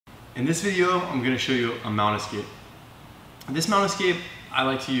In this video, I'm going to show you a mount escape. This mount escape I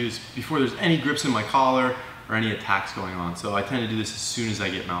like to use before there's any grips in my collar or any attacks going on. So I tend to do this as soon as I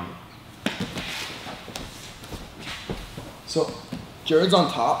get mounted. So Jared's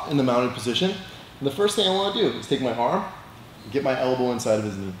on top in the mounted position. And the first thing I want to do is take my arm and get my elbow inside of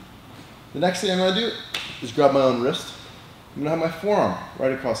his knee. The next thing I'm going to do is grab my own wrist. I'm going to have my forearm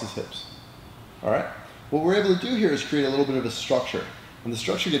right across his hips. All right? What we're able to do here is create a little bit of a structure. And the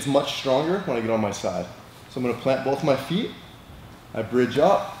structure gets much stronger when I get on my side. So I'm going to plant both my feet, I bridge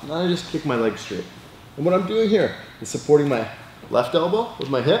up, and then I just kick my legs straight. And what I'm doing here is supporting my left elbow with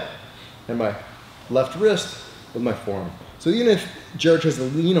my hip and my left wrist with my forearm. So even if Jared tries to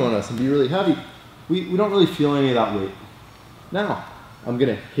lean on us and be really heavy, we don't really feel any of that weight. Now, I'm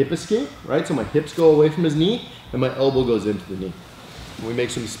going to hip escape, right? So my hips go away from his knee and my elbow goes into the knee. And we make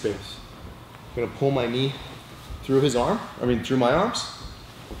some space. I'm going to pull my knee through through my arms.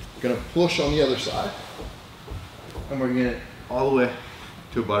 I'm going to push on the other side. And we're going to get all the way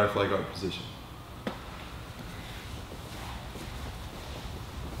to a butterfly guard position.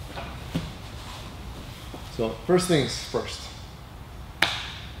 So first things first.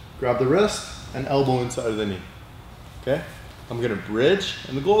 Grab the wrist and elbow inside of the knee. Okay? I'm going to bridge,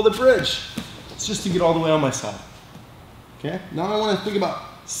 and the goal of the bridge is just to get all the way on my side. Okay? Now I want to think about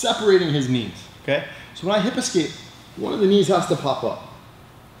separating his knees. Okay? So when I hip escape, one of the knees has to pop up.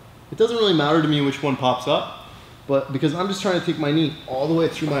 It doesn't really matter to me which one pops up, but because I'm just trying to take my knee all the way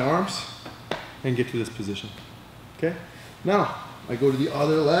through my arms and get to this position. Okay? Now, I go to the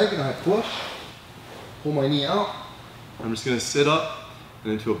other leg and I push, pull my knee out. I'm just going to sit up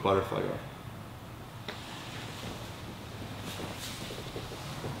and into a butterfly guard.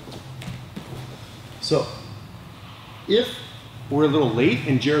 So, if we're a little late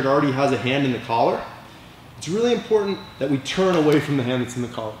and Jared already has a hand in the collar, it's really important that we turn away from the hand that's in the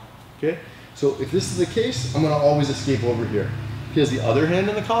collar, okay? So if this is the case, I'm gonna always escape over here. If he has the other hand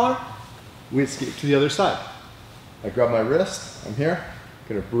in the collar, we escape to the other side. I grab my wrist, I'm here, I'm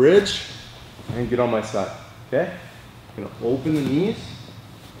gonna bridge and get on my side, okay? I'm gonna open the knees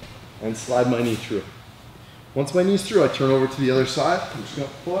and slide my knee through. Once my knee's through, I turn over to the other side. I'm just gonna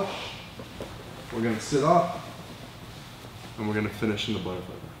push, we're gonna sit up, and we're going to finish in the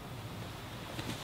butterfly.